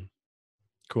 Mm,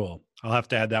 cool. I'll have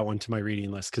to add that one to my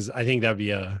reading list because I think that'd be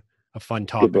a fun Good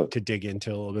topic book. to dig into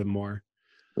a little bit more.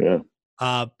 Yeah.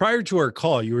 Prior to our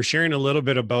call, you were sharing a little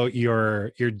bit about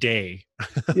your day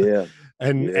Yeah.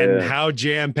 and Yeah. how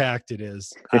jam-packed it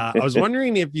is. I was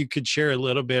wondering if you could share a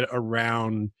little bit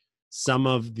around some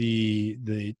of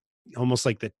the almost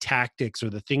like the tactics or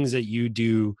the things that you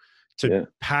do to Yeah.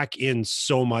 pack in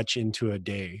so much into a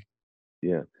day.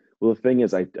 Yeah. Well, the thing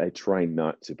is, I try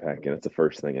not to pack in. It's the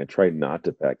first thing. I try not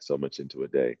to pack so much into a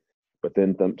day, but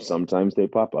then sometimes they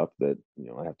pop up that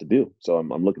I have to do. So I'm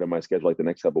looking at my schedule. Like the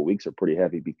next couple of weeks are pretty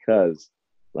heavy because,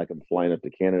 like, I'm flying up to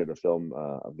Canada to film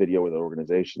a video with an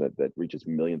organization that reaches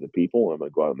millions of people. I'm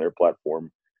gonna go out on their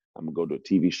platform. I'm gonna go to a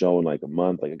TV show in like a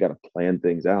month. Like I got to plan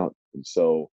things out. And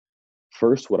so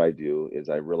first, what I do is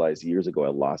I realized years ago I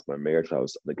lost my marriage. I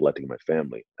was neglecting my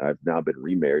family. I've now been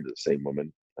remarried to the same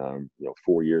woman,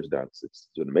 4 years now. It's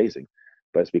been amazing,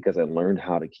 but it's because I learned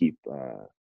how to keep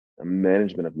a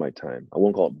management of my time. I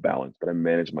won't call it balance, but I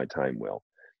manage my time well.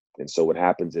 And so what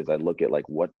happens is I look at like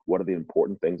what are the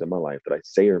important things in my life that I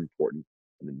say are important,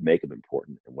 and then make them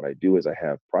important. And what I do is I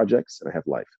have projects and I have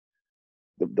life.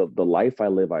 The life I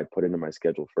live, I put into my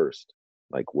schedule first.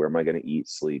 Like where am I going to eat,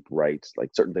 sleep, write, like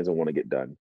certain things I want to get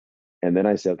done. And then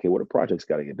I say, okay, what are projects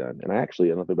got to get done? And I don't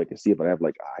know if anybody can see it, but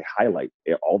I highlight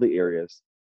all the areas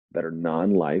that are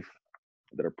non-life,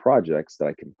 that are projects that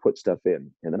I can put stuff in.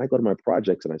 And then I go to my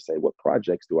projects and I say, what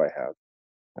projects do I have?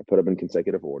 I put them in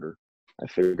consecutive order. I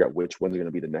figure out which ones are going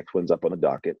to be the next ones up on the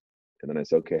docket. And then I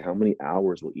say, okay, how many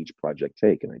hours will each project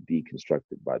take? And I deconstruct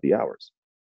it by the hours.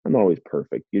 I'm not always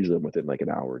perfect. Usually I'm within like an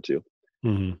hour or two.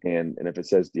 Mhm. And if it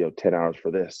says 10 hours for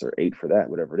this or 8 for that,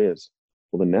 whatever it is,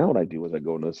 well then now what I do is I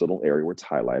go into this little area where it's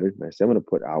highlighted and I say I'm going to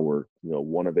put hour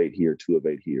 1 of 8 here, 2 of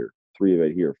 8 here, 3 of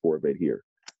 8 here, 4 of 8 here,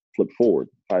 flip forward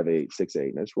 5 8 6 8,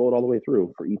 and I just roll it all the way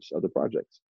through for each of the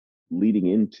projects leading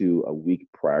into a week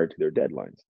prior to their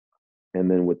deadlines. And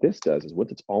then what this does is,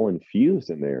 once it's all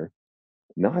infused in there,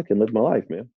 now I can live my life,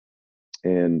 man.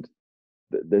 And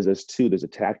there's a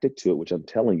tactic to it, which I'm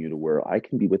telling you, to where I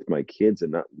can be with my kids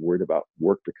and not worried about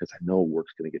work because I know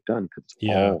work's going to get done because it's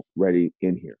Yeah. already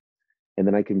in here. And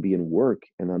then I can be in work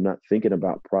and I'm not thinking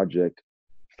about project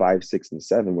 5, 6, and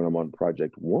 7 when I'm on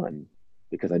project 1,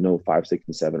 because I know 5, 6,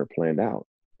 and 7 are planned out.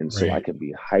 And so I Right. can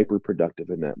be hyper productive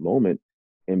in that moment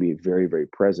and be very, very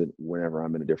present whenever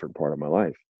I'm in a different part of my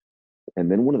life. And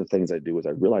then one of the things I do is I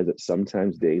realize that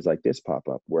sometimes days like this pop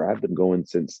up where I've been going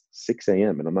since 6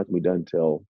 a.m. and I'm not going to be done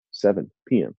until 7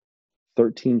 p.m.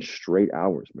 13 straight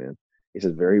hours, man. This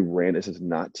is very random. This is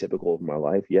not typical of my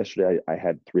life. Yesterday, I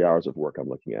had 3 hours of work I'm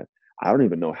looking at. I don't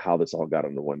even know how this all got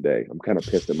into one day. I'm kind of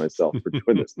pissed at myself for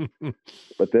doing this.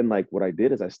 But then, like, what I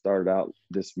did is I started out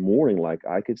this morning, like,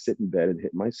 I could sit in bed and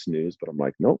hit my snooze, but I'm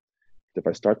like, nope. If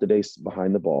I start the day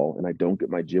behind the ball and I don't get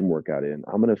my gym workout in,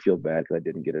 I'm gonna feel bad because I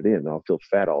didn't get it in. I'll feel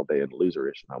fat all day and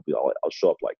loserish, and I'll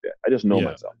show up like that. I just know Yeah.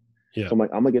 myself. Yeah. So I'm like,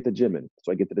 I'm gonna get the gym in.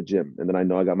 So I get to the gym, and then I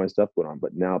know I got my stuff going on.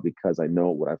 But now, because I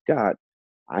know what I've got,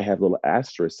 I have little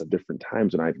asterisks of different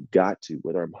times when I've got to,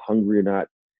 whether I'm hungry or not,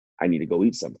 I need to go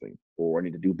eat something, or I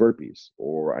need to do burpees,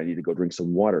 or I need to go drink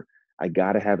some water. I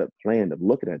got to have it planned of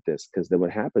looking at this, because then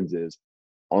what happens is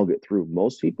I'll get through.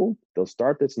 Most people, they'll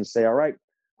start this and say, all right,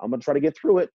 I'm going to try to get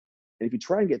through it. And if you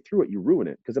try and get through it, you ruin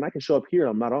it. Because then I can show up here and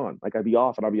I'm not on. Like I'd be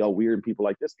off and I'll be all weird. And people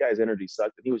like, this guy's energy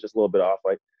sucked. And he was just a little bit off.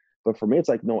 Like, but for me, it's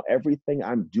like, no, everything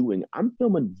I'm doing, I'm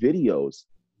filming videos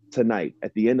tonight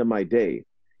at the end of my day.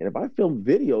 And if I film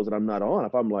videos and I'm not on,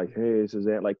 if I'm like, hey, this is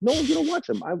that, like, no one's going to watch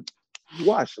them. I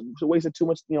watch. It's wasted too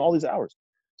much, all these hours.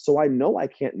 So I know I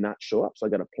can't not show up. So I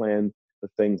got to plan the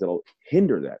things that'll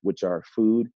hinder that, which are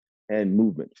food and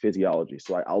movement, physiology.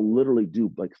 So I'll literally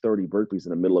do like 30 burpees in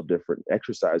the middle of different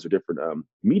exercise or different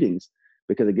meetings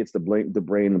because it gets the brain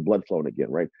and blood flowing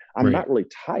again, right? I'm not really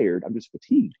tired. I'm just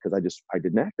fatigued because I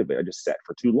didn't activate. I just sat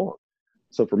for too long.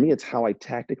 So for me, it's how I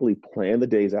tactically plan the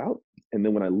days out. And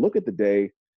then when I look at the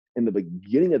day, in the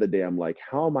beginning of the day, I'm like,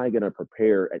 how am I going to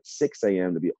prepare at 6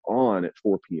 a.m. to be on at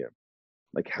 4 p.m.?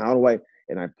 Like, how do I,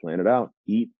 and I plan it out,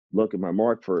 eat, look at my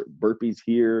mark for burpees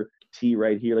here, tea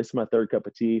right here. This is my third cup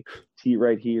of tea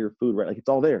right here, food right, like it's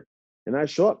all there. And I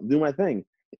show up, do my thing.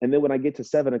 And then when I get to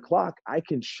 7 o'clock, I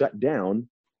can shut down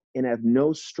and have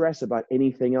no stress about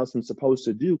anything else I'm supposed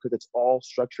to do because it's all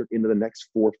structured into the next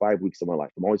 4 or 5 weeks of my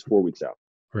life. I'm always 4 weeks out.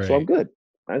 Right. So I'm good.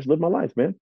 I just live my life,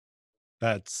 man.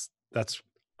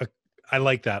 I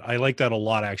like that. I like that a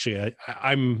lot, actually.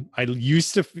 I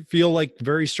used to feel like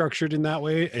very structured in that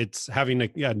way. It's having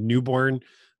a newborn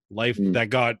life that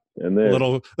got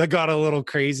a little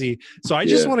crazy. So I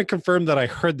just want to confirm that I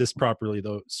heard this properly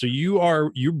though. So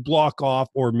you block off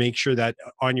or make sure that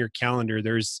on your calendar,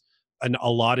 there's an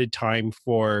allotted time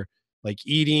for like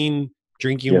eating,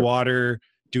 drinking water,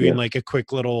 doing like a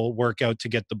quick little workout to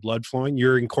get the blood flowing.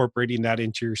 You're incorporating that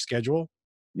into your schedule.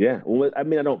 Yeah. Well, I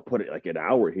mean, I don't put it like an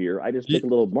hour here. I just pick a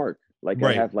little mark. Like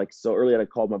I have like, so earlier I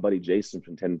called my buddy Jason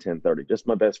from 10 to 10:30, just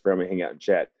my best friend. We hang out and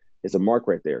chat. It's a mark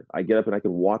right there. I get up and I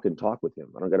can walk and talk with him.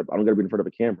 I don't gotta be in front of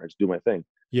a camera. I just do my thing.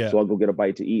 Yeah. So I'll go get a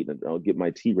bite to eat and I'll get my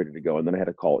tea ready to go. And then I had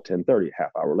a call at 10:30,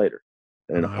 half hour later.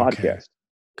 And then a podcast.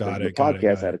 Got it. I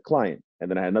had a client.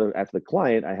 And then I had another, after the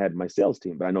client, I had my sales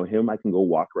team, but I know him, I can go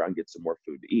walk around, get some more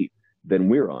food to eat. Then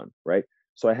we're on, right?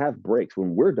 So I have breaks.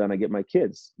 When we're done, I get my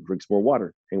kids, drink some more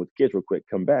water, hang with the kids real quick,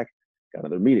 come back, got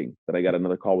another meeting. Then I got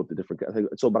another call with the different guys.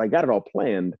 So, but I got it all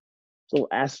planned. It's a little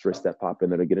asterisk that pop in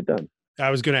there to get it done. I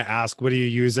was going to ask, what do you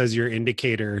use as your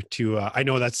indicator to, I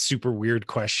know that's super weird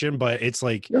question, but it's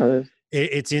like,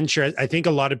 it's interesting. I think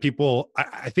a lot of people,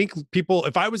 I think people,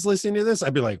 if I was listening to this,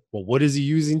 I'd be like, well, what is he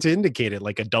using to indicate it?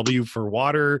 Like a W for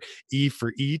water, E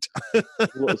for eat.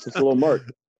 It's just a little mark.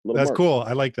 That's cool.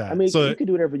 I like that. I mean, so you can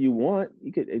do whatever you want.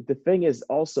 You could. The thing is,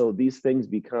 also these things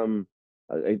become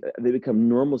they become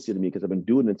normalcy to me because I've been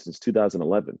doing it since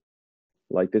 2011.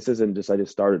 Like this isn't just I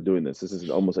just started doing this. This is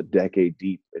almost a decade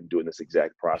deep in doing this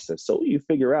exact process. So you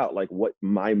figure out like what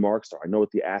my marks are. I know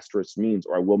what the asterisk means,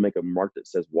 or I will make a mark that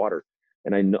says water,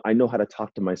 and I know how to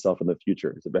talk to myself in the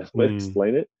future. It's the best way to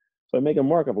explain it. So I make a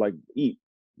mark of like eat,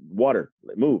 water,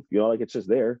 move. You know, like it's just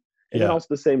there. And then also at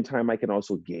the same time, I can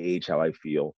also gauge how I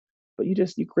feel. But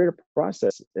you create a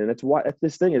process. And that's why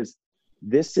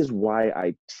this is why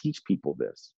I teach people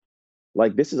this.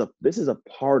 Like this is a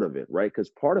part of it, right? Because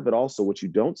part of it also, what you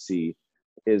don't see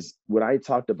is what I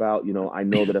talked about, you know, I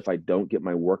know that if I don't get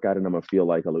my workout in, I'm gonna feel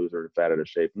like a loser, fat, out of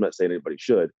shape. I'm not saying anybody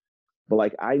should, but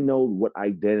like I know what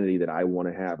identity that I want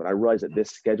to have. And I realize that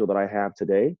this schedule that I have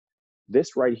today,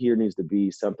 this right here needs to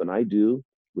be something I do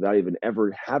without even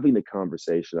ever having the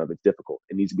conversation of it's difficult.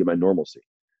 It needs to be my normalcy.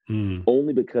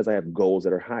 Only because I have goals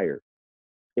that are higher.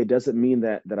 It doesn't mean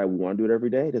that I want to do it every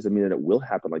day. It doesn't mean that it will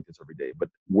happen like this every day. But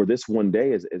where this one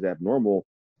day is abnormal,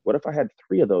 what if I had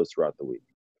 3 of those throughout the week?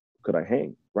 Could I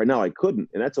hang? Right now I couldn't.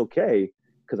 And that's okay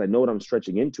because I know what I'm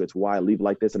stretching into. It's why I leave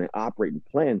like this and I operate and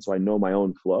plan so I know my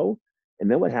own flow.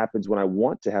 And then what happens when I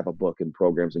want to have a book and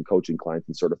programs and coaching clients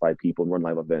and certify people and run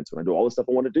live events, when I do all the stuff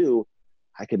I want to do,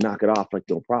 I can knock it off like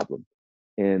no problem.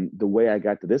 And the way I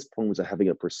got to this point was having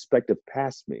a perspective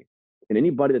past me. And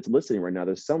anybody that's listening right now,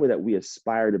 there's somebody that we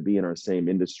aspire to be in our same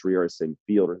industry or our same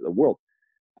field or the world.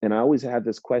 And I always have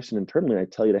this question internally, and I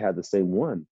tell you to have the same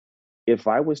one. If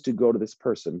I was to go to this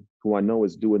person who I know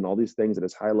is doing all these things at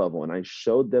this high level, and I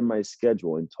showed them my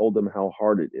schedule and told them how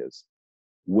hard it is,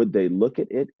 would they look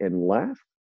at it and laugh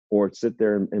or sit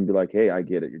there and be like, hey, I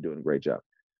get it. You're doing a great job.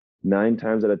 9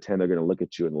 times out of 10, they're going to look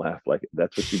at you and laugh like,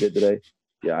 that's what you did today?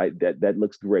 Yeah, that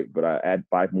looks great, but I add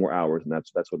 5 more hours, and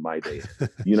that's what my day is.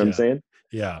 You know what I'm saying?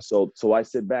 Yeah. So I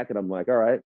sit back and I'm like, all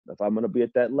right, if I'm going to be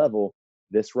at that level,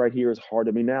 this right here is hard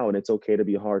to me now, and it's okay to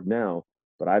be hard now,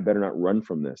 but I better not run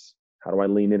from this. How do I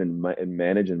lean in and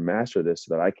manage and master this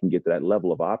so that I can get to that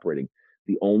level of operating?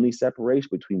 The only separation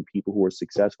between people who are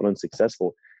successful and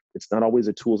unsuccessful, it's not always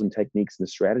the tools and techniques and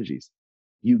the strategies.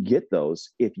 You get those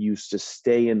if you just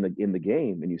stay in the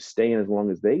game and you stay in as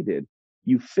long as they did.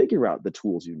 you figure out the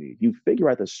tools you need. You figure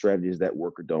out the strategies that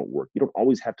work or don't work. You don't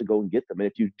always have to go and get them. And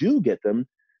if you do get them,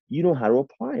 you know how to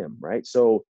apply them, right?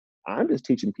 So I'm just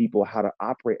teaching people how to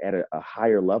operate at a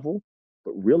higher level,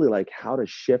 but really like how to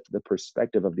shift the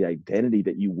perspective of the identity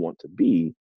that you want to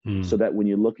be, so that when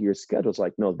you look at your schedule, it's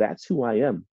like, no, that's who I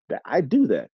am. That I do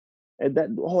that. And that,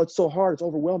 oh, it's so hard, it's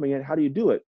overwhelming. And how do you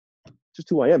do it? Just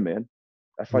who I am, man.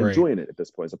 I find joy in it at this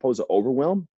point. As opposed to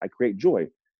overwhelm, I create joy.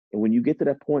 And when you get to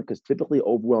that point, because typically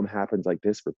overwhelm happens like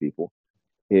this for people,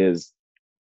 is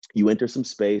you enter some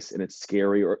space and it's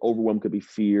scary, or overwhelm could be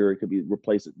fear, it could be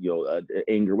replaced,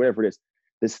 anger, whatever it is.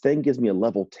 This thing gives me a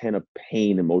level 10 of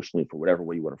pain emotionally, for whatever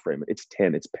way you want to frame it. It's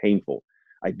 10, it's painful.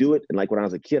 I do it, and like when I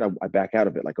was a kid, I back out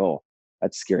of it, like, oh,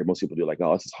 that's scary. Most people do, like,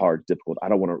 oh, this is hard, difficult. I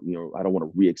don't want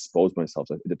to re-expose myself.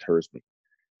 So it deters me.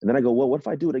 And then I go, well, what if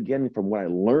I do it again from what I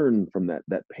learned from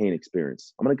that pain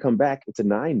experience? I'm going to come back. It's a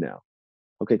 9 now.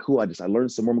 Okay, cool. I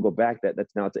learned some more. I'm going to go back.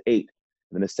 That's now it's an 8,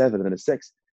 and then a 7, and then a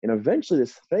 6. And eventually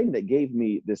this thing that gave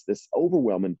me this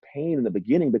overwhelm and pain in the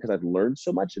beginning, because I've learned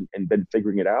so much and been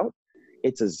figuring it out,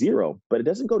 it's a 0. But it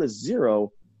doesn't go to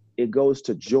 0. It goes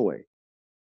to joy.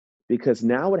 Because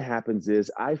now what happens is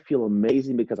I feel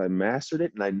amazing because I mastered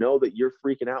it. And I know that you're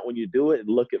freaking out when you do it. And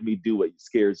look at me do what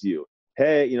scares you.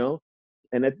 Hey,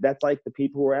 and that's like the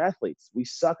people who are athletes. We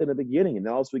suck in the beginning, and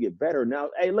also we get better. Now,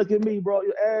 hey, look at me, bro.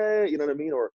 Hey, you know what I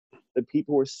mean? Or the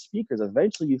people who are speakers.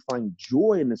 Eventually you find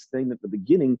joy in this thing that at the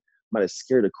beginning might have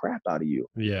scared the crap out of you.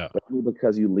 Yeah. But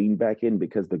because you lean back in,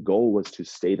 because the goal was to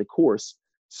stay the course,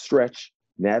 stretch,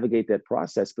 navigate that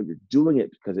process, but you're doing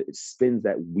it because it spins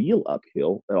that wheel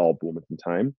uphill at all moments in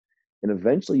time. And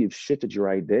eventually you've shifted your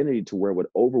identity to where what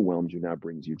overwhelms you now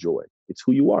brings you joy. It's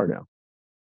who you are now.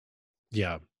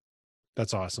 Yeah.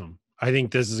 That's awesome. I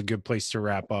think this is a good place to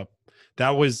wrap up.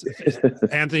 That was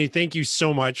Anthony. Thank you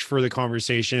so much for the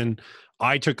conversation.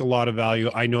 I took a lot of value.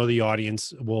 I know the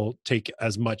audience will take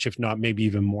as much, if not maybe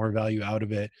even more value out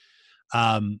of it.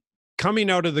 Coming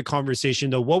out of the conversation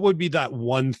though, what would be that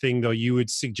one thing though you would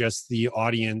suggest the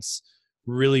audience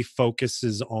really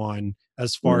focuses on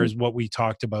as far as what we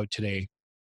talked about today?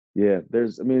 Yeah,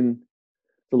 there's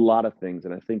a lot of things.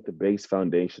 And I think the base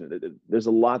foundation, there's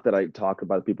a lot that I talk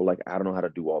about. People like, I don't know how to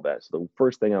do all that. So the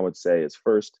first thing I would say is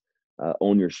first,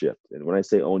 own your shift. And when I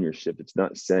say own your shift, it's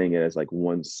not saying it as like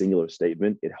one singular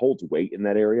statement. It holds weight in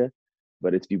that area.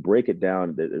 But if you break it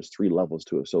down, there's 3 levels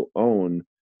to it. So own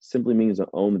simply means to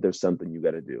own that there's something you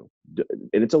got to do.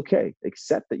 And it's okay.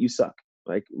 Accept that you suck.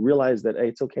 Like, realize that, hey,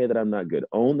 it's okay that I'm not good.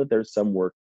 Own that there's some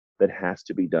work that has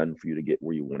to be done for you to get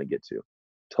where you want to get to.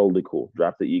 Totally cool.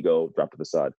 Drop the ego, drop the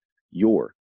facade.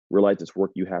 Realize it's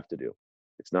work you have to do.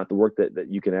 It's not the work that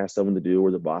you can ask someone to do,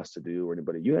 or the boss to do, or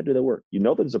anybody. You have to do the work. You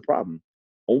know that there's a problem.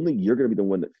 Only you're going to be the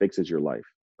one that fixes your life.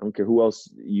 I don't care who else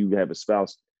you have a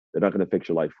spouse. They're not going to fix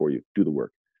your life for you. Do the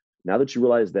work. Now that you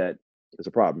realize that there's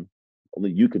a problem,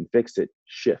 only you can fix it.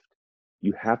 Shift.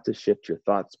 You have to shift your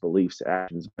thoughts, beliefs,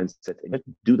 actions, mindset. You have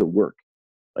to do the work.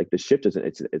 Like the shift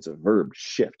it's a verb.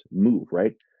 Shift, move,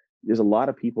 right? There's a lot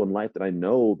of people in life that I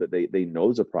know that they know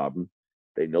there's a problem.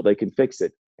 They know they can fix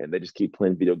it, and they just keep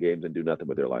playing video games and do nothing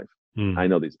with their life. I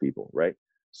know these people, right?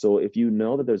 So if you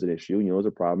know that there's an issue and you know there's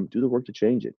a problem, do the work to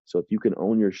change it. So if you can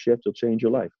own your shift, you'll change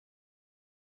your life.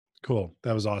 Cool.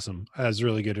 That was awesome. That was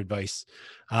really good advice.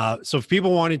 So if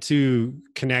people wanted to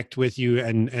connect with you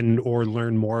and or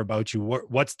learn more about you,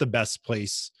 what's the best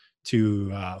place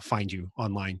to find you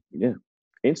online? Yeah.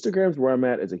 Instagram's where I'm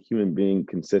at as a human being,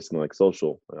 consistent, like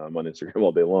social. I'm on Instagram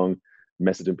all day long,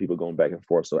 messaging people, going back and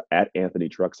forth. So at Anthony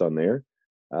Trucks on there.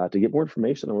 To get more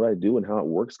information on what I do and how it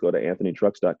works, go to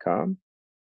anthonytrucks.com.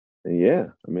 And yeah,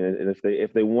 and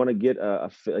if they want to get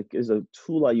there's a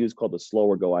tool I use called the slow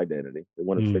or go identity. They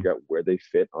want to figure out where they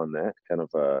fit on that kind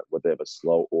of what they have a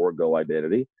slow or go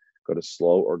identity. Go to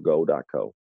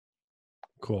sloworgo.co.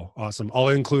 Cool. Awesome. I'll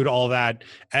include all that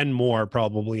and more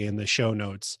probably in the show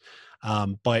notes.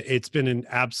 But it's been an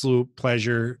absolute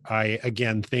pleasure.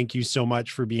 Again, thank you so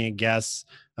much for being a guest.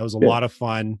 That was a lot of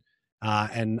fun.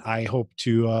 And I hope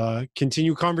to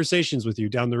continue conversations with you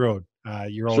down the road.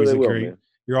 You're always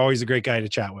you're always a great guy to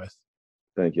chat with.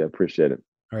 Thank you. I appreciate it.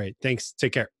 All right. Thanks.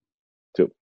 Take care.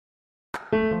 Too.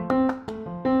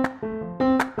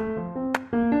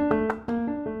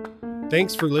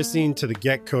 Thanks for listening to the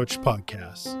Get Coached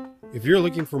podcast. If you're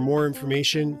looking for more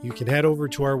information, you can head over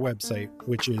to our website,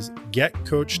 which is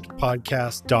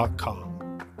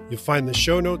getcoachedpodcast.com. You'll find the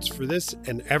show notes for this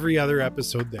and every other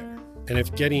episode there. And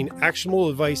if getting actionable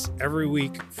advice every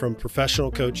week from professional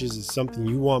coaches is something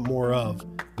you want more of,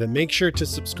 then make sure to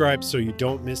subscribe so you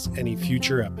don't miss any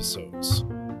future episodes.